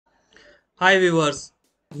Hi viewers,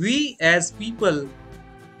 we as people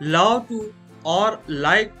love to or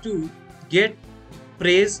like to get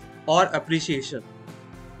praise or appreciation.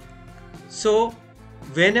 So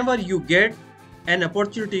whenever you get an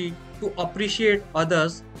opportunity to appreciate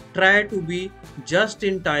others, try to be just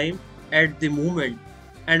in time at the moment.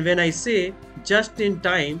 And when I say just in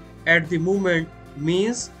time at the moment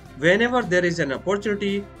means whenever there is an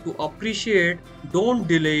opportunity to appreciate, don't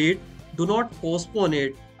delay it, do not postpone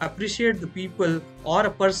it. Appreciate the people or a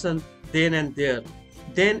person then and there.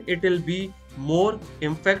 Then it will be more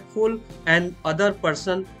impactful and other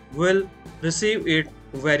person will receive it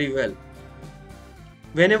very well.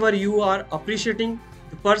 Whenever you are appreciating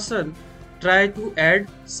the person, try to add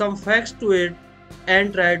some facts to it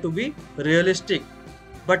and try to be realistic,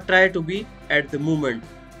 but try to be at the moment.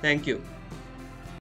 Thank you.